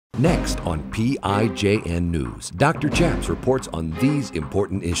Next on PIJN News, Dr. Chaps reports on these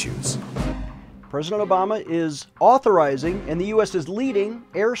important issues. President Obama is authorizing, and the U.S. is leading,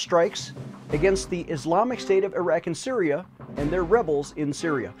 airstrikes against the Islamic State of Iraq and Syria and their rebels in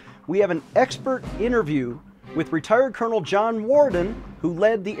Syria. We have an expert interview with retired Colonel John Warden, who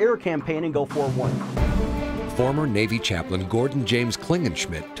led the air campaign in Gulf War I. Former Navy Chaplain Gordon James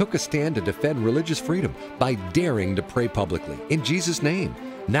Klingenschmitt took a stand to defend religious freedom by daring to pray publicly in Jesus' name.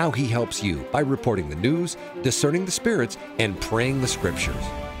 Now he helps you by reporting the news, discerning the spirits, and praying the scriptures.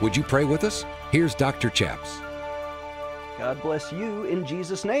 Would you pray with us? Here's Dr. Chaps. God bless you in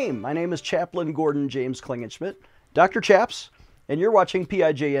Jesus' name. My name is Chaplain Gordon James Klingenschmitt, Dr. Chaps, and you're watching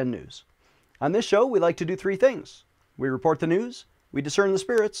PIJN News. On this show, we like to do three things. We report the news, we discern the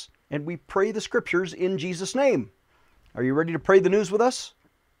spirits, and we pray the scriptures in Jesus' name. Are you ready to pray the news with us?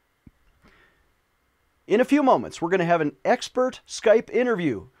 In a few moments, we're going to have an expert Skype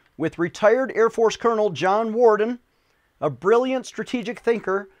interview with retired Air Force Colonel John Warden, a brilliant strategic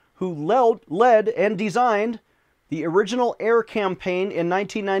thinker who led and designed the original air campaign in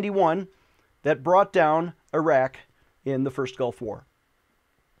 1991 that brought down Iraq in the first Gulf War.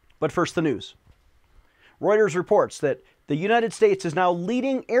 But first, the news. Reuters reports that the United States is now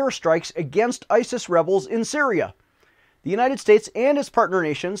leading airstrikes against ISIS rebels in Syria. The United States and its partner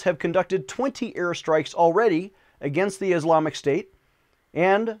nations have conducted 20 airstrikes already against the Islamic State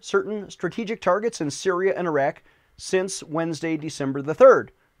and certain strategic targets in Syria and Iraq since Wednesday, December the 3rd.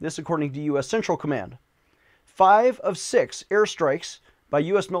 This according to U.S. Central Command. 5 of 6 airstrikes by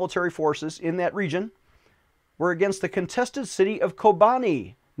U.S. military forces in that region were against the contested city of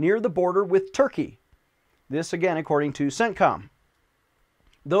Kobani near the border with Turkey. This again according to CENTCOM.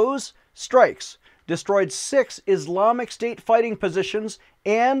 Those strikes destroyed 6 Islamic State fighting positions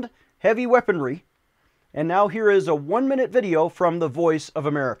and heavy weaponry. And now here is a 1-minute video from the Voice of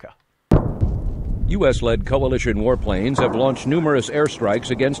America. U.S.-led coalition warplanes have launched numerous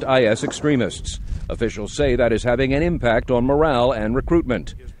airstrikes against IS extremists. Officials say that is having an impact on morale and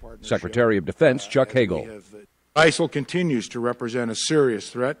recruitment. Secretary of Defense Chuck Hagel. ISIL continues to represent a serious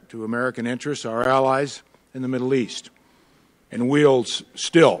threat to American interests, our allies in the Middle East, and wields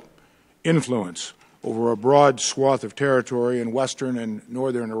still influence over a broad swath of territory in western and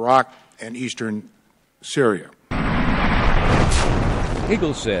northern Iraq and eastern Syria.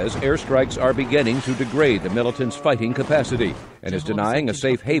 Hagel says airstrikes are beginning to degrade the militants' fighting capacity and is denying a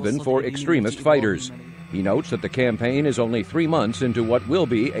safe haven for extremist fighters. He notes that the campaign is only 3 months into what will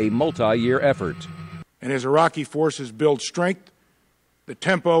be a multi-year effort. And as Iraqi forces build strength, the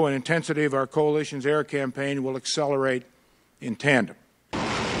tempo and intensity of our coalition's air campaign will accelerate in tandem.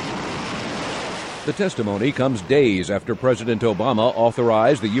 The testimony comes days after President Obama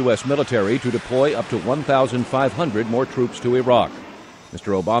authorized the U.S. military to deploy up to 1,500 more troops to Iraq.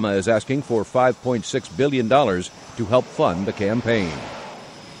 Mr. Obama is asking for $5.6 billion to help fund the campaign.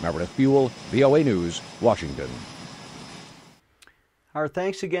 Meredith Buell, VOA News, Washington. Our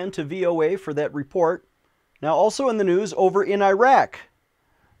thanks again to VOA for that report. Now also in the news over in Iraq,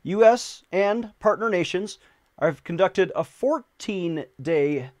 U.S. and partner nations have conducted a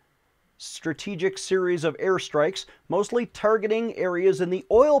 14-day strategic series of airstrikes, mostly targeting areas in the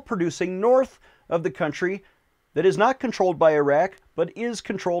oil-producing north of the country that is not controlled by Iraq, but is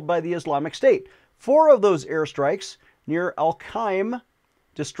controlled by the Islamic State. 4 of those airstrikes near Al-Qaim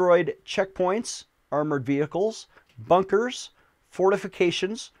destroyed checkpoints, armored vehicles, bunkers,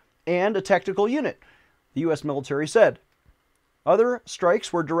 fortifications, and a tactical unit, the U.S. military said. Other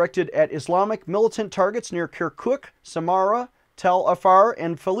strikes were directed at Islamic militant targets near Kirkuk, Samarra, Tel Afar,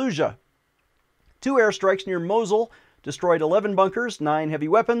 and Fallujah. 2 airstrikes near Mosul destroyed 11 bunkers, 9 heavy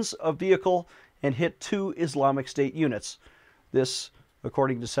weapons, a vehicle, and hit 2 Islamic State units. This,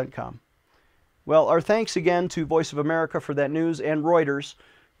 according to CENTCOM. Well, our thanks again to Voice of America for that news and Reuters.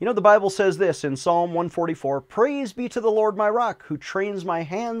 You know, the Bible says this in Psalm 144, "Praise be to the Lord my rock, who trains my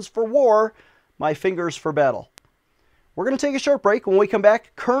hands for war, my fingers for battle." We're going to take a short break. When we come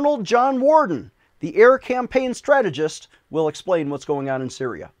back, Colonel John Warden, the air campaign strategist, will explain what's going on in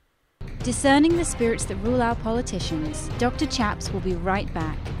Syria. Discerning the spirits that rule our politicians, Dr. Chaps will be right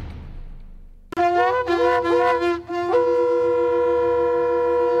back.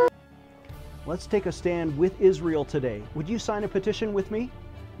 Let's take a stand with Israel today. Would you sign a petition with me?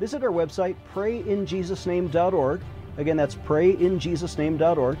 Visit our website, prayinjesusname.org. Again, that's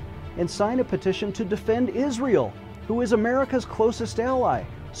prayinjesusname.org. And sign a petition to defend Israel, who is America's closest ally,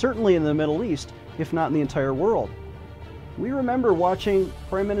 certainly in the Middle East, if not in the entire world. We remember watching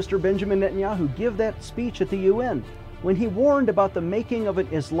Prime Minister Benjamin Netanyahu give that speech at the UN when he warned about the making of an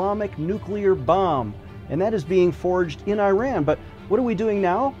Islamic nuclear bomb, and that is being forged in Iran. But what are we doing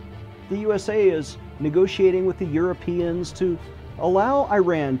now? the USA is negotiating with the Europeans to allow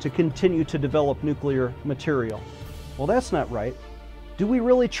Iran to continue to develop nuclear material. Well, that's not right. Do we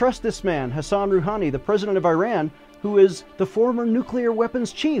really trust this man, Hassan Rouhani, the president of Iran, who is the former nuclear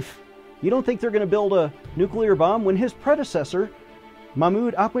weapons chief? You don't think they're going to build a nuclear bomb when his predecessor,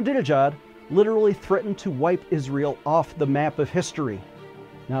 Mahmoud Ahmadinejad, literally threatened to wipe Israel off the map of history?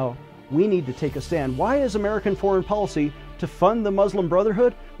 Now, we need to take a stand. Why is American foreign policy to fund the Muslim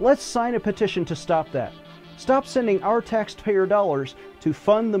Brotherhood? Let's sign a petition to stop that. Stop sending our taxpayer dollars to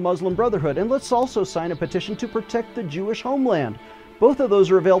fund the Muslim Brotherhood. And let's also sign a petition to protect the Jewish homeland. Both of those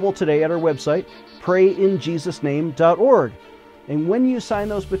are available today at our website, prayinjesusname.org. And when you sign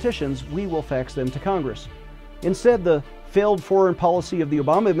those petitions, we will fax them to Congress. Instead, the failed foreign policy of the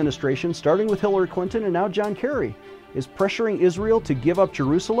Obama administration, starting with Hillary Clinton and now John Kerry, is pressuring Israel to give up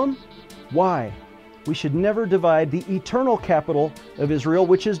Jerusalem. Why? We should never divide the eternal capital of Israel,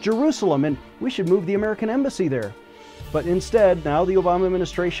 which is Jerusalem, and we should move the American embassy there. But instead, now the Obama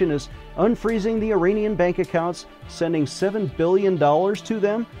administration is unfreezing the Iranian bank accounts, sending $7 billion to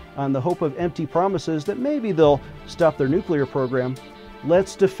them on the hope of empty promises that maybe they'll stop their nuclear program.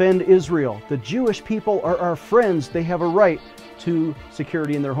 Let's defend Israel. The Jewish people are our friends. They have a right to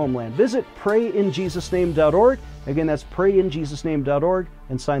security in their homeland. Visit prayinjesusname.org. Again, that's prayinjesusname.org,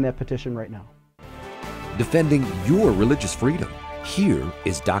 and sign that petition right now. Defending your religious freedom. Here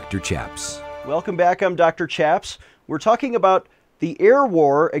is Dr. Chaps. Welcome back. I'm Dr. Chaps. We're talking about the air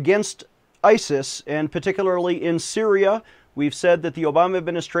war against ISIS, and particularly in Syria. We've said that the Obama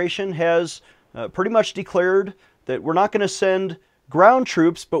administration has pretty much declared that we're not going to send ground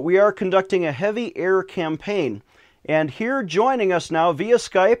troops, but we are conducting a heavy air campaign. And here joining us now via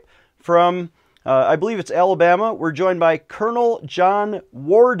Skype from, I believe it's Alabama, we're joined by Colonel John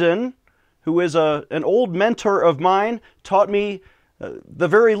Warden, who is an old mentor of mine, taught me the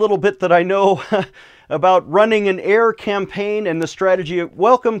very little bit that I know about running an air campaign and the strategy.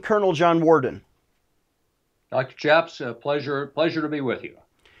 Welcome, Colonel John Warden. Dr. Chaps, pleasure to be with you.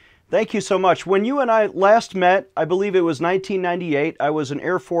 Thank you so much. When you and I last met, I believe it was 1998, I was an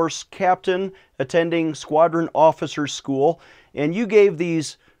Air Force captain attending Squadron Officer School, and you gave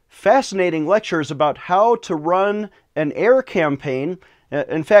these fascinating lectures about how to run an air campaign.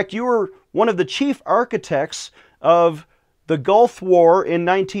 In fact, you were one of the chief architects of the Gulf War in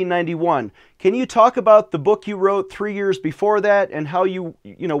 1991. Can you talk about the book you wrote 3 years before that and how you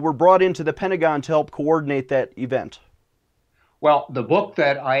were brought into the Pentagon to help coordinate that event? Well, the book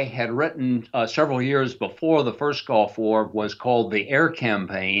that I had written several years before the first Gulf War was called The Air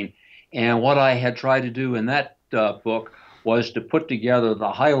Campaign, and what I had tried to do in that book was to put together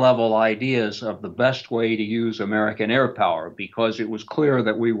the high-level ideas of the best way to use American air power, because it was clear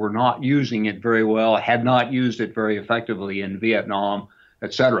that we were not using it very well, had not used it very effectively in Vietnam,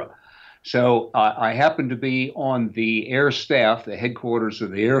 etc. So I happened to be on the air staff, the headquarters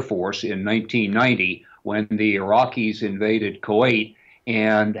of the Air Force in 1990, when the Iraqis invaded Kuwait,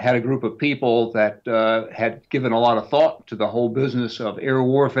 and had a group of people that had given a lot of thought to the whole business of air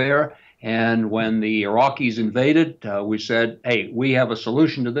warfare. And when the Iraqis invaded, we said, hey, we have a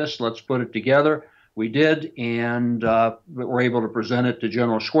solution to this. Let's put it together. We did, and were able to present it to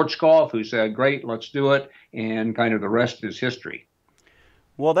General Schwarzkopf, who said, great, let's do it. And kind of the rest is history.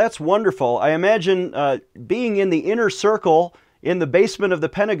 Well, that's wonderful. I imagine being in the inner circle in the basement of the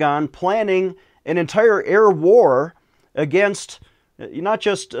Pentagon, planning an entire air war against not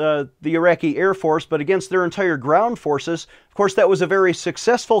just the Iraqi Air Force, but against their entire ground forces. Of course, that was a very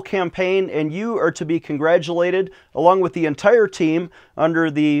successful campaign, and you are to be congratulated, along with the entire team under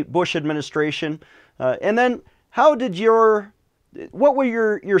the Bush administration. And then, what were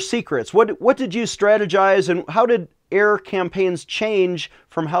your secrets? What did you strategize, and how did air campaigns change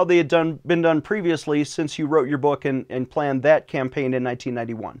from how they had been done previously since you wrote your book and planned that campaign in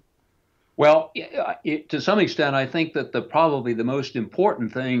 1991? Well, to some extent, I think that probably the most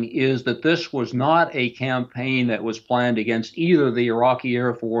important thing is that this was not a campaign that was planned against either the Iraqi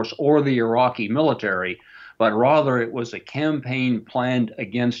Air Force or the Iraqi military, but rather it was a campaign planned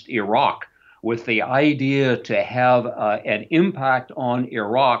against Iraq, with the idea to have an impact on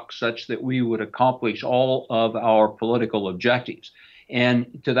Iraq such that we would accomplish all of our political objectives.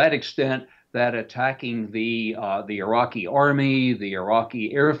 And to that extent, that attacking the Iraqi army, the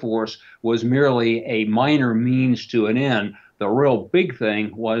Iraqi Air Force, was merely a minor means to an end. The real big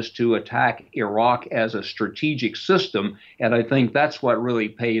thing was to attack Iraq as a strategic system, and I think that's what really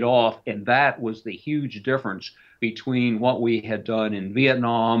paid off, and that was the huge difference between what we had done in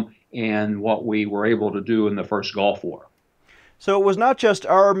Vietnam and what we were able to do in the first Gulf War. So it was not just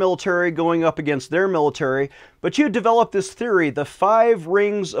our military going up against their military, but you developed this theory, the 5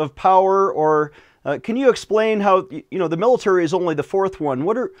 rings of power, or can you explain how, the military is only the 4th one.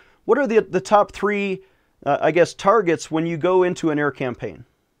 What are the top 3, I guess, targets when you go into an air campaign?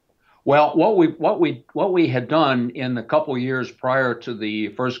 Well, what we had done in the couple years prior to the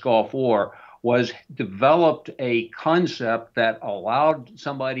first Gulf War was developed a concept that allowed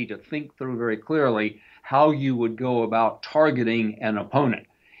somebody to think through very clearly how you would go about targeting an opponent.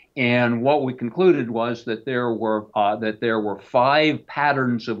 And what we concluded was that there were 5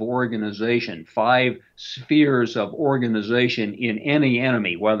 patterns of organization, 5 spheres of organization in any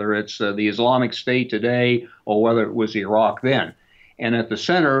enemy, whether it's the Islamic State today or whether it was Iraq then. And at the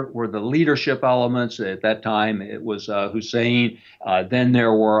center were the leadership elements. At that time, it was Hussein. Then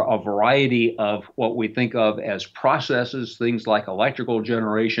there were a variety of what we think of as processes, things like electrical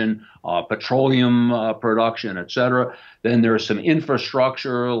generation, petroleum production, etc. Then there's some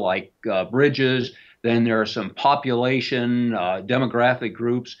infrastructure like bridges. Then there are some population, demographic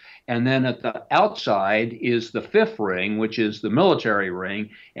groups. And then at the outside is the 5th ring, which is the military ring.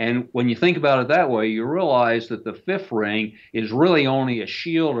 And when you think about it that way, you realize that the 5th ring is really only a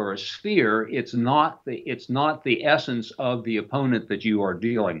shield or a sphere. It's not the essence of the opponent that you are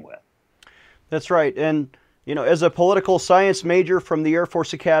dealing with. That's right. And, as a political science major from the Air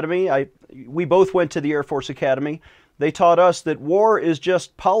Force Academy, we both went to the Air Force Academy. They taught us that war is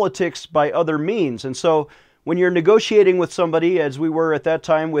just politics by other means. And so when you're negotiating with somebody, as we were at that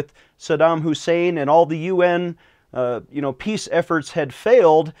time with Saddam Hussein and all the UN, peace efforts had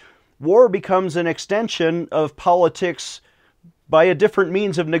failed, war becomes an extension of politics by a different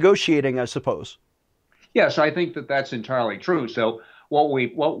means of negotiating, I suppose. Yes, I think that that's entirely true. So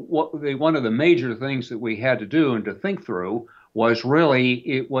one of the major things that we had to do and to think through was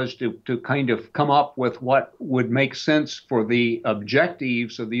to kind of come up with what would make sense for the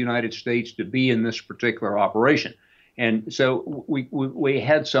objectives of the United States to be in this particular operation. And so we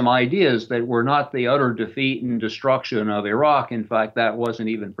had some ideas that were not the utter defeat and destruction of Iraq. In fact, that wasn't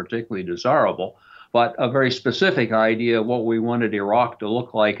even particularly desirable, but a very specific idea of what we wanted Iraq to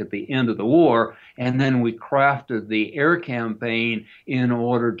look like at the end of the war. And then we crafted the air campaign in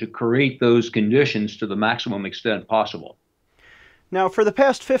order to create those conditions to the maximum extent possible. Now, for the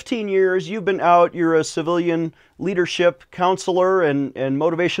past 15 years, you've been out, you're a civilian leadership counselor and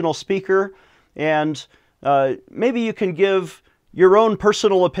motivational speaker, and maybe you can give your own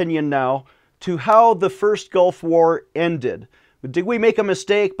personal opinion now to how the first Gulf War ended. Did we make a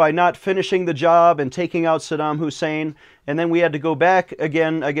mistake by not finishing the job and taking out Saddam Hussein, and then we had to go back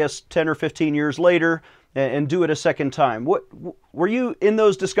again, I guess, 10 or 15 years later and do it a second time? Were you in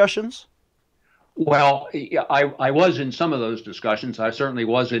those discussions? Well, I was in some of those discussions. I certainly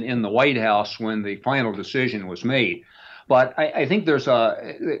wasn't in the White House when the final decision was made. But I think there's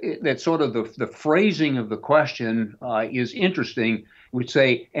that sort of the phrasing of the question is interesting. We'd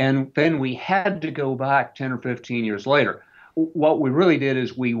say, and then we had to go back 10 or 15 years later. What we really did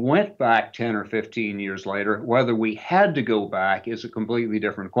is we went back 10 or 15 years later. Whether we had to go back is a completely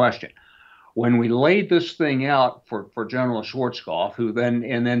different question. When we laid this thing out for General Schwarzkopf, who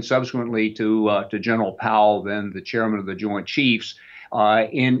then subsequently to General Powell, then the chairman of the Joint Chiefs,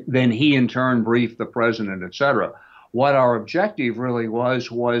 and then he in turn briefed the president, et cetera. What our objective really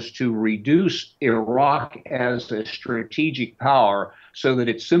was to reduce Iraq as a strategic power so that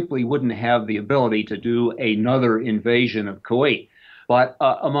it simply wouldn't have the ability to do another invasion of Kuwait. But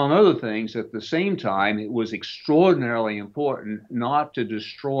among other things, at the same time, it was extraordinarily important not to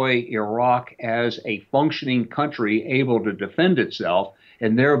destroy Iraq as a functioning country able to defend itself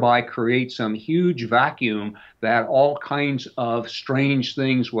and thereby create some huge vacuum that all kinds of strange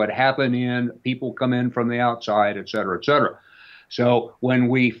things would happen in, people come in from the outside, et cetera, et cetera. So when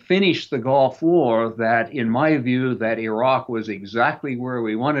we finished the Gulf War, that in my view, that Iraq was exactly where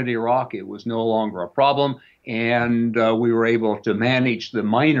we wanted Iraq. It was no longer a problem. And we were able to manage the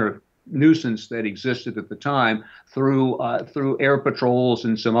minor nuisance that existed at the time through air patrols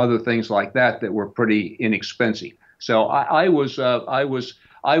and some other things like that were pretty inexpensive. So I was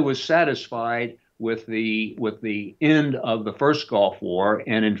satisfied with the end of the first Gulf War,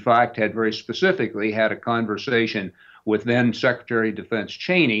 and in fact had very specifically had a conversation with then Secretary of Defense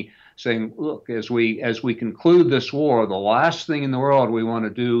Cheney, saying, look, as we conclude this war, the last thing in the world we want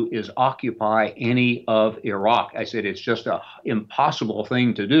to do is occupy any of Iraq. I said, it's just an impossible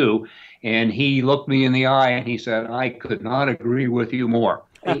thing to do. And he looked me in the eye and he said, I could not agree with you more.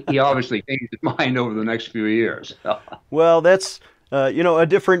 He obviously changed his mind over the next few years. Well, that's a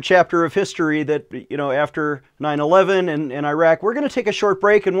different chapter of history that, after 9/11 and Iraq. We're going to take a short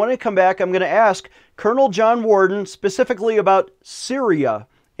break, and when I come back, I'm going to ask Colonel John Warden specifically about Syria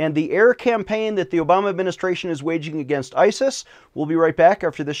and the air campaign that the Obama administration is waging against ISIS. We'll be right back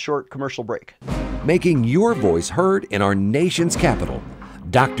after this short commercial break. Making your voice heard in our nation's capital.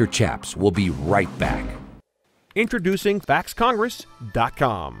 Dr. Chaps will be right back. Introducing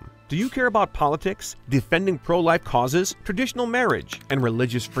FaxCongress.com. Do you care about politics, defending pro-life causes, traditional marriage, and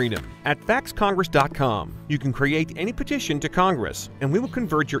religious freedom? At FaxCongress.com, you can create any petition to Congress, and we will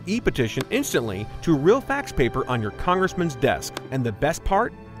convert your e-petition instantly to real fax paper on your congressman's desk. And the best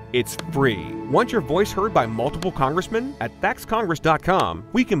part? It's free. Want your voice heard by multiple congressmen? At FaxCongress.com,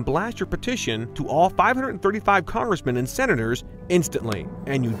 we can blast your petition to all 535 congressmen and senators instantly.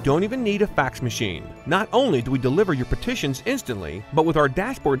 And you don't even need a fax machine. Not only do we deliver your petitions instantly, but with our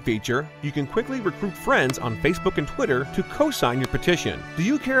dashboard feature, you can quickly recruit friends on Facebook and Twitter to co-sign your petition. Do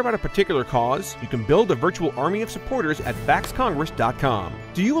you care about a particular cause? You can build a virtual army of supporters at FaxCongress.com.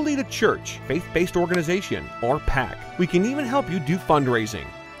 Do you lead a church, faith-based organization, or PAC? We can even help you do fundraising.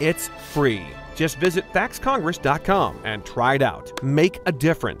 It's free. Just visit FaxCongress.com and try it out. Make a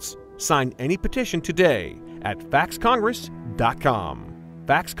difference. Sign any petition today at FaxCongress.com.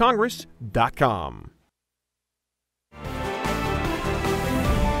 FaxCongress.com.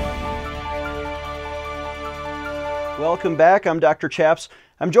 Welcome back. I'm Dr. Chaps.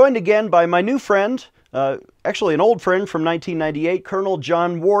 I'm joined again by my new friend, actually an old friend from 1998, Colonel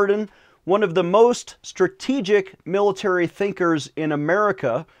John Warden, one of the most strategic military thinkers in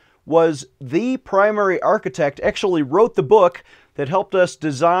America, was the primary architect, actually wrote the book that helped us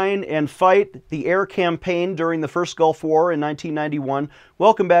design and fight the air campaign during the first Gulf War in 1991.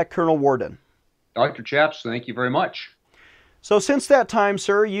 Welcome back, Colonel Warden. Dr. Chaps, thank you very much. So since that time,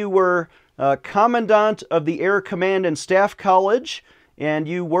 sir, you were Commandant of the Air Command and Staff College, and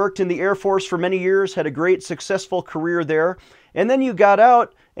you worked in the Air Force for many years, had a great successful career there. And then you got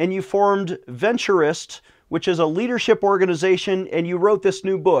out and you formed Venturist, which is a leadership organization, and you wrote this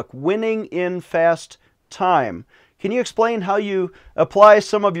new book, Winning in Fast Time. Can you explain how you apply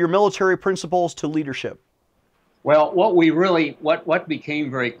some of your military principles to leadership? Well, what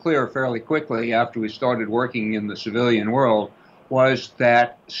became very clear fairly quickly after we started working in the civilian world was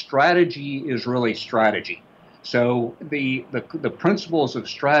that strategy is really strategy. So the principles of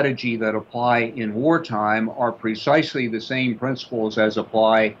strategy that apply in wartime are precisely the same principles as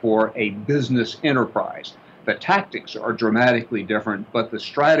apply for a business enterprise. The tactics are dramatically different, but the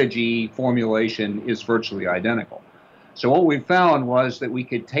strategy formulation is virtually identical. So what we found was that we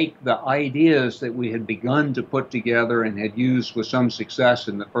could take the ideas that we had begun to put together and had used with some success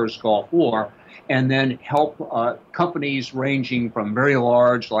in the first Gulf War, and then help companies ranging from very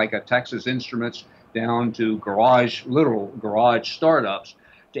large, like a Texas Instruments, down to literal garage startups,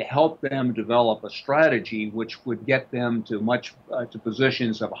 to help them develop a strategy which would get them to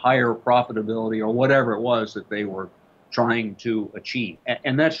positions of higher profitability or whatever it was that they were trying to achieve.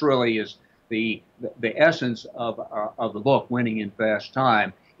 And that's really is the essence of the book, Winning in Fast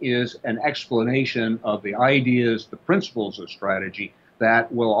Time, is an explanation of the ideas, the principles of strategy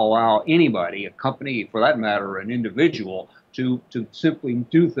that will allow anybody, a company, for that matter, an individual, to simply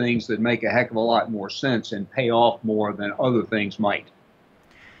do things that make a heck of a lot more sense and pay off more than other things might.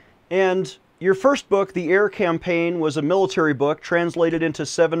 And your first book, The Air Campaign, was a military book translated into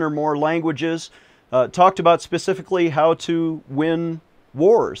 7 or more languages, talked about specifically how to win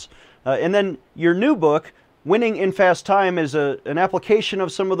wars. And then your new book, Winning in Fast Time, is an application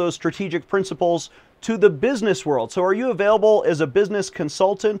of some of those strategic principles to the business world. So are you available as a business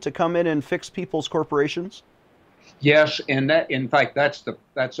consultant to come in and fix people's corporations? Yes, and that, in fact,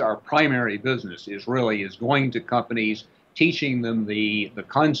 that's our primary business, is going to companies, teaching them the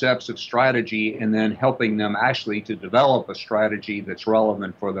concepts of strategy, and then helping them actually to develop a strategy that's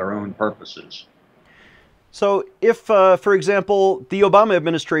relevant for their own purposes. So if, for example, the Obama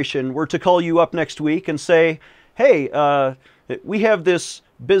administration were to call you up next week and say, hey, we have this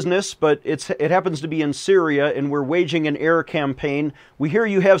business, but it happens to be in Syria, and we're waging an air campaign. We hear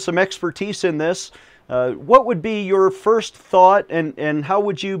you have some expertise in this. What would be your first thought, and how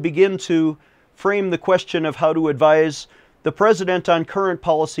would you begin to frame the question of how to advise the president on current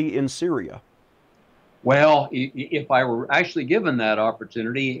policy in Syria? Well, if I were actually given that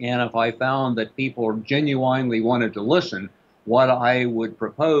opportunity, and if I found that people genuinely wanted to listen, what I would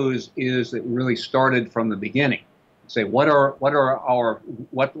propose is that we really started from the beginning. Say, what are our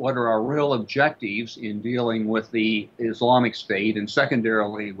real objectives in dealing with the Islamic State, and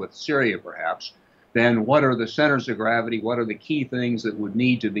secondarily with Syria, perhaps? Then what are the centers of gravity? What are the key things that would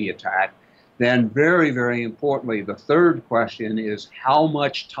need to be attacked? Then very, very importantly, the third question is how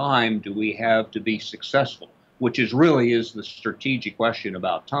much time do we have to be successful, which really is the strategic question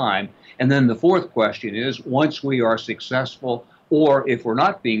about time. And then the fourth question is, once we are successful, or if we're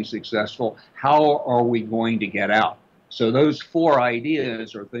not being successful, how are we going to get out? So those four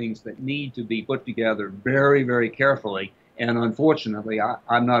ideas are things that need to be put together very, very carefully. And unfortunately,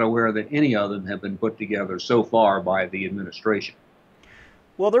 I'm not aware that any of them have been put together so far by the administration.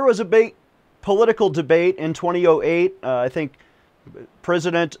 Well, there was a big political debate in 2008. I think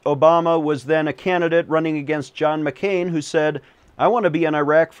President Obama was then a candidate running against John McCain, who said, I want to be in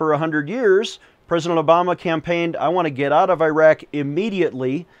Iraq for 100 years. President Obama campaigned, I want to get out of Iraq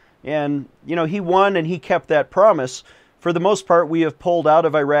immediately. And, you know, he won and he kept that promise. For the most part, we have pulled out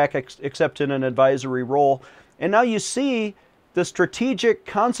of Iraq except in an advisory role. And now you see the strategic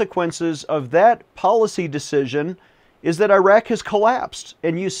consequences of that policy decision is that Iraq has collapsed.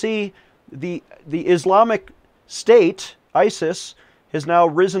 And you see the Islamic State, ISIS, has now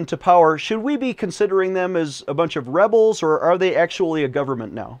risen to power. Should we be considering them as a bunch of rebels, or are they actually a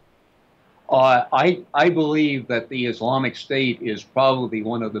government now? I believe that the Islamic State is probably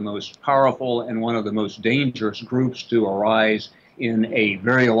one of the most powerful and one of the most dangerous groups to arise in a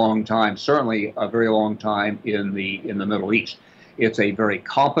very long time, certainly a very long time in the Middle East. It's a very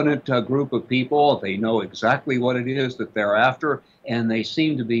competent group of people. They know exactly what it is that they're after, and they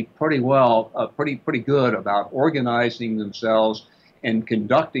seem to be pretty good about organizing themselves and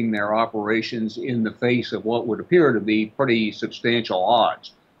conducting their operations in the face of what would appear to be pretty substantial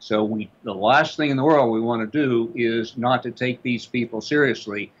odds. So the last thing in the world we want to do is not to take these people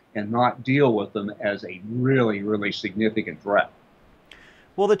seriously and not deal with them as a really, really significant threat.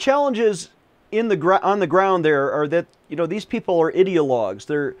 Well, the challenges on the ground there are that, you know, these people are ideologues.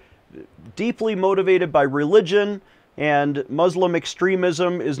 They're deeply motivated by religion, and Muslim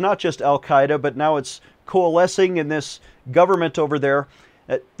extremism is not just Al-Qaeda, but now it's coalescing in this government over there.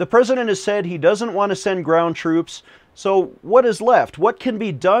 The president has said he doesn't want to send ground troops. So what is left? What can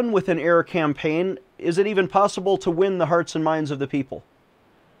be done with an air campaign? Is it even possible to win the hearts and minds of the people?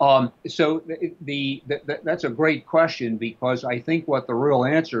 So that's a great question, because I think what the real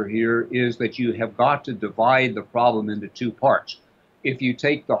answer here is that you have got to divide the problem into two parts. If you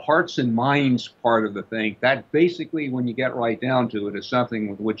take the hearts and minds part of the thing, that basically, when you get right down to it, is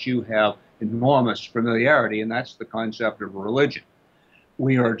something with which you have enormous familiarity, and that's the concept of religion.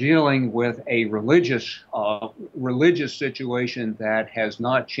 We are dealing with a religious situation that has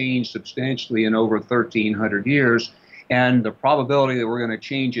not changed substantially in over 1,300 years. And the probability that we're going to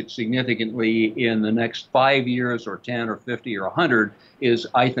change it significantly in the next 5 years or 10 or 50 or 100 is,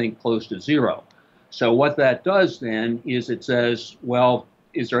 I think, close to zero. So what that does then is it says, well,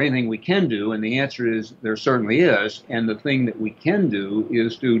 is there anything we can do? And the answer is there certainly is. And the thing that we can do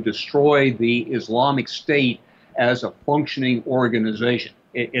is to destroy the Islamic State as a functioning organization.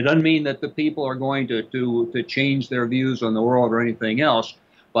 It doesn't mean that the people are going to change their views on the world or anything else,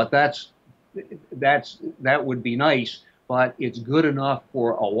 but that would be nice, but it's good enough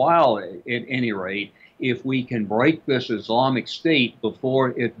for a while at any rate if we can break this Islamic State before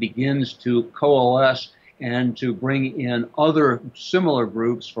it begins to coalesce and to bring in other similar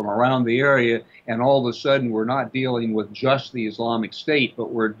groups from around the area, and all of a sudden we're not dealing with just the Islamic State,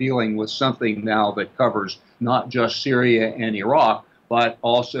 but we're dealing with something now that covers not just Syria and Iraq, but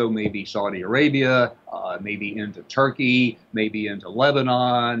also maybe Saudi Arabia, maybe into Turkey, maybe into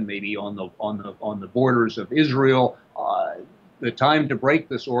Lebanon, maybe on the borders of Israel. The time to break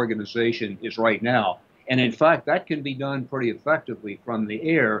this organization is right now. And in fact, that can be done pretty effectively from the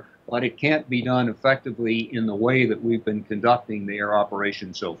air, but it can't be done effectively in the way that we've been conducting the air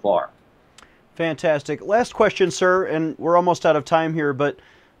operation so far. Fantastic. Last question, sir, and we're almost out of time here, but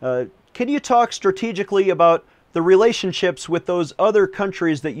can you talk strategically about the relationships with those other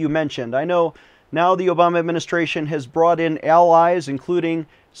countries that you mentioned? I know now the Obama administration has brought in allies, including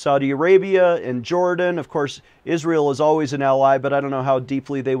Saudi Arabia and Jordan. Of course, Israel is always an ally, but I don't know how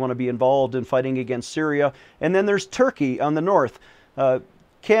deeply they want to be involved in fighting against Syria. And then there's Turkey on the north.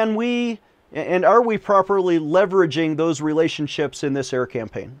 Can we, and are we properly leveraging those relationships in this air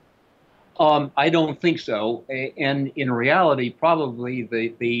campaign? I don't think so. And in reality, probably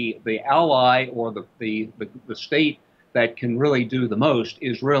the ally or the state that can really do the most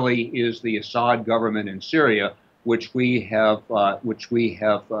is the Assad government in Syria, which we have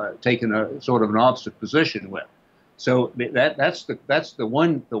taken a sort of an opposite position with. So that's the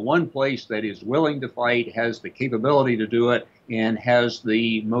one place that is willing to fight, has the capability to do it, and has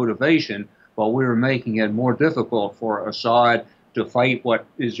the motivation. But we're making it more difficult for Assad to fight what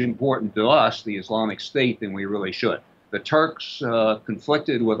is important to us, the Islamic State, than we really should. The Turks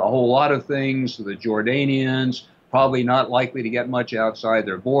conflicted with a whole lot of things. The Jordanians probably not likely to get much outside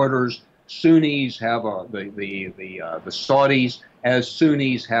their borders. Sunnis have the Saudis as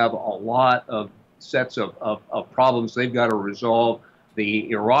Sunnis have a lot of sets of problems they've got to resolve. The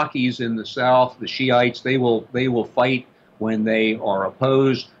Iraqis in the south, the Shiites, they will fight when they are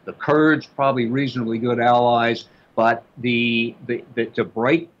opposed. The Kurds, probably reasonably good allies, but to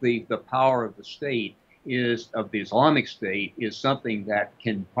break the power of the state of the Islamic State is something that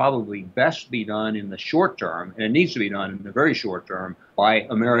can probably best be done in the short term, and it needs to be done in the very short term by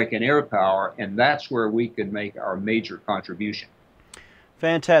American air power, and that's where we can make our major contribution.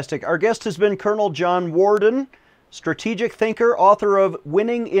 Fantastic. Our guest has been Colonel John Warden, strategic thinker, author of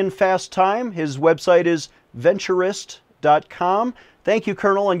Winning in Fast Time. His website is venturist.com. Thank you,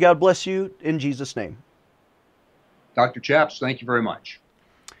 Colonel, and God bless you in Jesus' name. Dr. Chaps, thank you very much.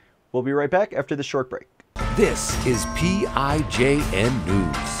 We'll be right back after this short break. This is PIJN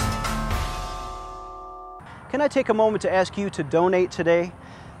News. Can I take a moment to ask you to donate today?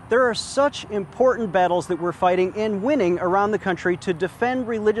 There are such important battles that we're fighting and winning around the country to defend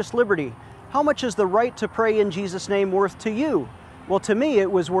religious liberty. How much is the right to pray in Jesus' name worth to you? Well, to me,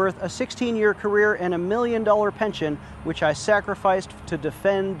 it was worth a 16-year career and $1 million pension, which I sacrificed to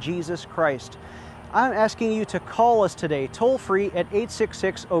defend Jesus Christ. I'm asking you to call us today, toll-free at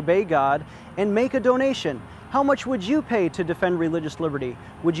 866-OBEY-GOD, and make a donation. How much would you pay to defend religious liberty?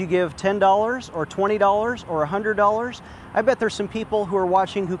 Would you give $10 or $20 or $100? I bet there's some people who are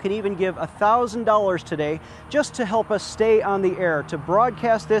watching who can even give $1,000 today just to help us stay on the air, to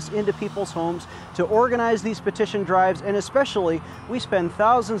broadcast this into people's homes, to organize these petition drives, and especially we spend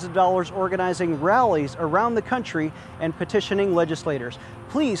thousands of dollars organizing rallies around the country and petitioning legislators.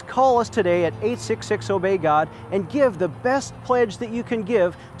 Please call us today at 866-OBEY-GOD and give the best pledge that you can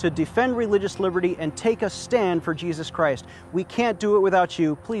give to defend religious liberty and take a stand for Jesus Christ. We can't do it without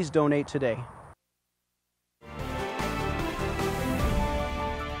you. Please donate today.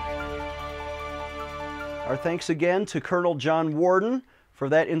 Our thanks again to Colonel John Warden for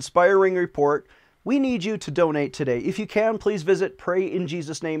that inspiring report. We need you to donate today. If you can, please visit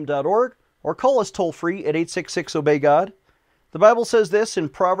prayinjesusname.org or call us toll-free at 866-OBEY-GOD. The Bible says this in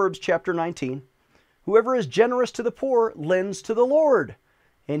Proverbs chapter 19, "Whoever is generous to the poor lends to the Lord,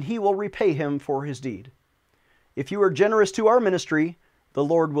 and he will repay him for his deed." If you are generous to our ministry, the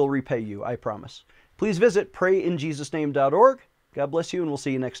Lord will repay you, I promise. Please visit prayinjesusname.org. God bless you, and we'll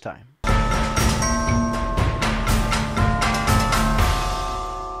see you next time.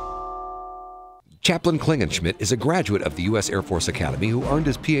 Chaplain Klingenschmitt is a graduate of the U.S. Air Force Academy who earned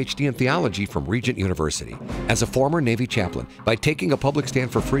his Ph.D. in theology from Regent University. As a former Navy chaplain, by taking a public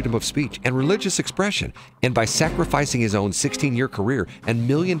stand for freedom of speech and religious expression, and by sacrificing his own 16-year career and $1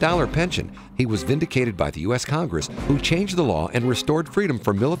 million pension, he was vindicated by the U.S. Congress, who changed the law and restored freedom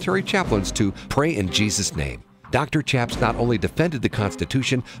for military chaplains to pray in Jesus' name. Dr. Chaps not only defended the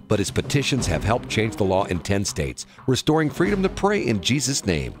Constitution, but his petitions have helped change the law in 10 states, restoring freedom to pray in Jesus'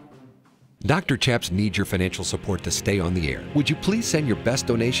 name. Dr. Chaps needs your financial support to stay on the air. Would you please send your best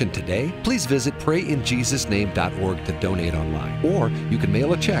donation today? Please visit prayinjesusname.org to donate online. Or you can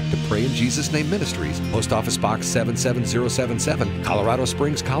mail a check to Pray in Jesus' Name Ministries, Post Office Box 77077, Colorado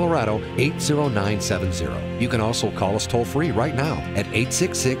Springs, Colorado 80970. You can also call us toll-free right now at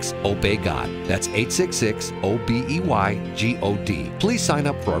 866-OBEY-GOD. That's 866-OBEY-GOD. Please sign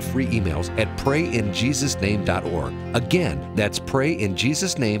up for our free emails at prayinjesusname.org. Again, that's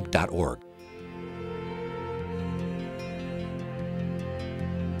prayinjesusname.org.